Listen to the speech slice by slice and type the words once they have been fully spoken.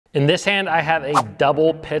In this hand, I have a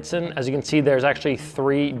double pitzen. As you can see, there's actually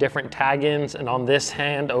 3 different tag ends. And on this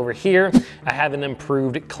hand over here, I have an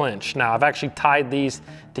improved clinch. Now, I've actually tied these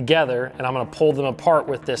together and I'm gonna pull them apart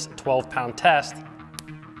with this 12-pound test.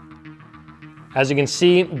 As you can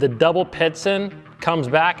see, the double pitzen comes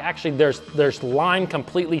back. Actually, there's line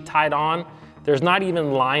completely tied on. There's not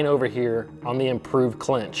even line over here on the improved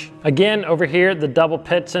clinch. Again, over here, the double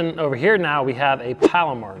pitzen. Over here now, we have a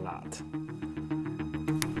palomar knot.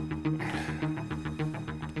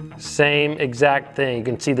 Same exact thing. You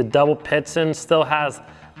can see the double pitzen still has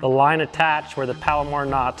the line attached where the palomar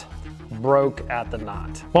knot broke at the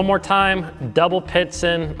knot. One more time, double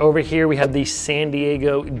pitzen. Over here, we have the San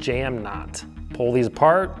Diego jam knot. Pull these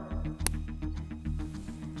apart.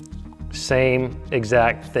 Same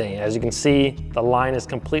exact thing. As you can see, the line is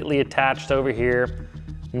completely attached over here,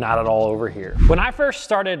 not at all over here. When I first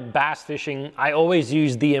started bass fishing, I always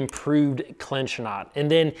used the improved clinch knot. And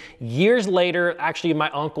then years later, actually my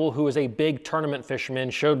uncle, who was a big tournament fisherman,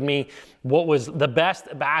 showed me what was the best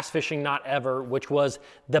bass fishing knot ever, which was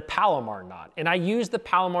the palomar knot. And I used the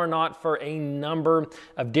palomar knot for a number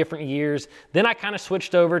of different years. Then I kind of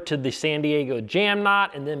switched over to the San Diego jam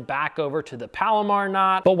knot and then back over to the palomar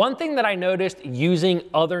knot. But one thing that I noticed using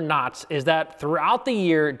other knots is that throughout the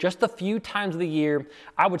year, just a few times of the year,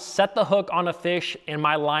 I would set the hook on a fish and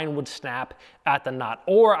my line would snap at the knot.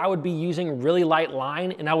 Or I would be using really light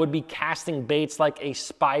line and I would be casting baits like a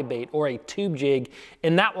spy bait or a tube jig,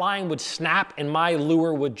 and that line would snap and my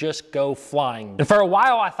lure would just go flying. And for a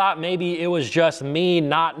while I thought maybe it was just me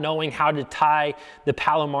not knowing how to tie the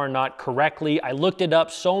palomar knot correctly. I looked it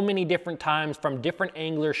up so many different times from different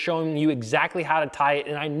anglers showing you exactly how to tie it,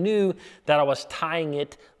 and I knew that I was tying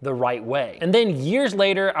it the right way. And then years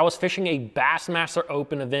later, I was fishing a Bassmaster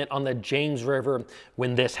Open event on the James River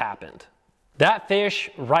when this happened. That fish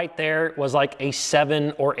right there was like a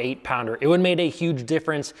 7 or 8 pounder. It would have made a huge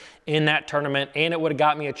difference in that tournament, and it would have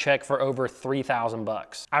got me a check for over 3,000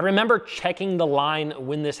 bucks. I remember checking the line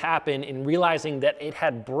when this happened and realizing that it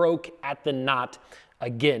had broke at the knot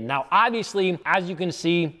again. Now, obviously, as you can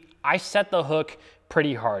see, I set the hook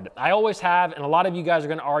pretty hard. I always have, and a lot of you guys are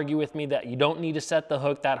gonna argue with me that you don't need to set the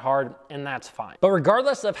hook that hard, and that's fine. But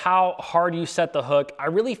regardless of how hard you set the hook, I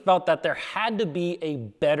really felt that there had to be a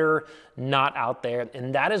better knot out there,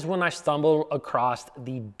 and that is when I stumbled across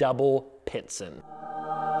the double pitzen.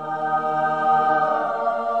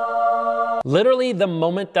 Literally the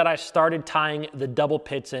moment that I started tying the double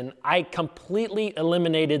pitzen, I completely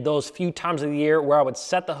eliminated those few times of the year where I would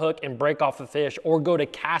set the hook and break off a fish or go to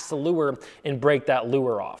cast the lure and break that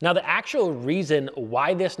lure off. Now, the actual reason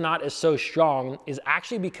why this knot is so strong is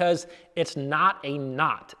actually because it's not a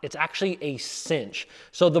knot, it's actually a cinch.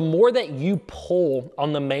 So the more that you pull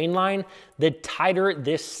on the main line, the tighter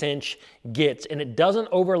this cinch gets, and it doesn't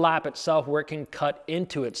overlap itself where it can cut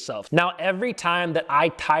into itself. Now, every time that I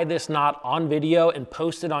tie this knot on video and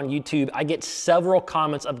post it on YouTube, I get several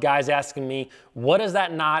comments of guys asking me, what is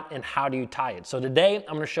that knot and how do you tie it? So today,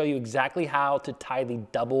 I'm gonna show you exactly how to tie the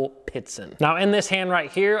double pitzen. Now, in this hand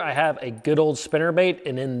right here, I have a good old spinnerbait,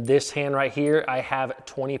 and in this hand right here, I have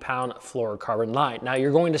 20-pound fluorocarbon line. Now,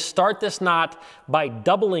 you're going to start this knot by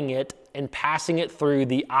doubling it and passing it through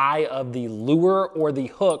the eye of the lure or the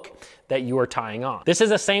hook that you are tying on. This is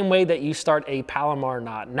the same way that you start a palomar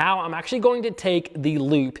knot. Now I'm actually going to take the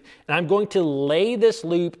loop and I'm going to lay this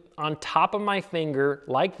loop on top of my finger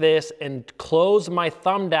like this and close my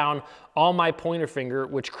thumb down on my pointer finger,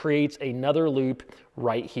 which creates another loop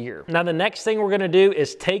right here. Now the next thing we're gonna do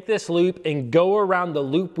is take this loop and go around the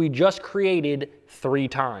loop we just created 3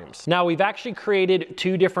 times. Now we've actually created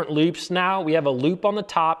 2 different loops now. We have a loop on the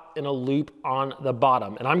top and a loop on the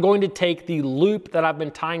bottom. And I'm going to take the loop that I've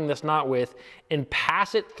been tying this knot with and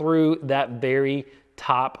pass it through that very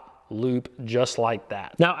top loop just like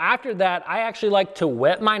that. Now after that, I actually like to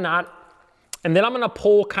wet my knot, and then I'm gonna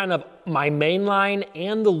pull kind of my main line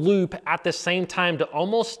and the loop at the same time to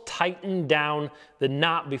almost tighten down the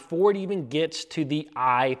knot before it even gets to the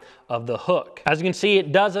eye of the hook. As you can see,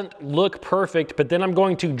 it doesn't look perfect, but then I'm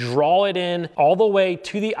going to draw it in all the way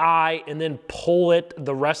to the eye and then pull it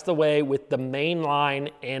the rest of the way with the main line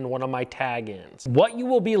and one of my tag ends. What you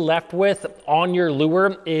will be left with on your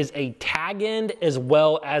lure is a tag end as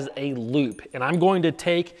well as a loop. And I'm going to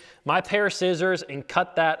take my pair of scissors and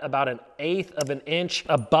cut that about 1/8 of an inch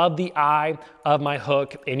above the eye of my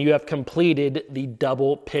hook, and you have completed the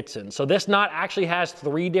double pitzen. So this knot actually has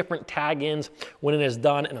 3 different tag ends when it is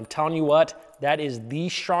done, and I'm telling you what, that is the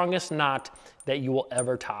strongest knot that you will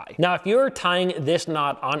ever tie. Now, if you're tying this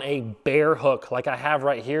knot on a bare hook like I have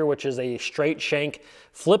right here, which is a straight shank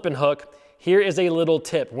flipping hook, here is a little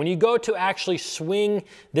tip. When you go to actually swing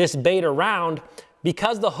this bait around,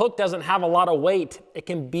 because the hook doesn't have a lot of weight, it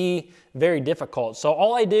can be very difficult. So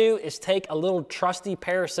all I do is take a little trusty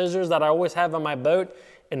pair of scissors that I always have on my boat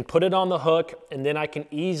and put it on the hook, and then I can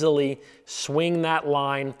easily swing that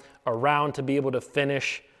line around to be able to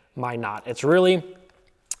finish my knot. It's really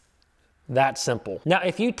that simple. Now,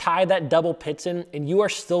 if you tie that double pitzen and you are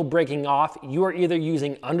still breaking off, you are either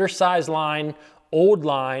using undersized line, old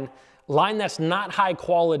line that's not high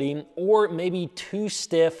quality, or maybe too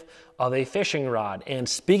stiff of a fishing rod. And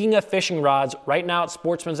speaking of fishing rods, right now at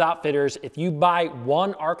Sportsman's Outfitters, if you buy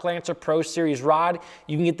one Arc Lancer Pro Series rod,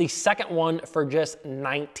 you can get the second one for just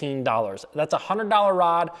 $19. That's a $100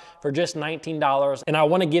 rod for just $19. And I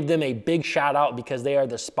want to give them a big shout out because they are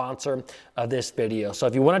the sponsor of this video. So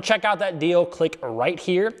if you want to check out that deal, click right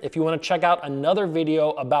here. If you want to check out another video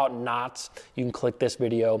about knots, you can click this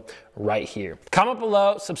video right here. Comment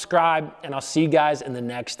below, subscribe, and I'll see you guys in the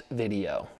next video.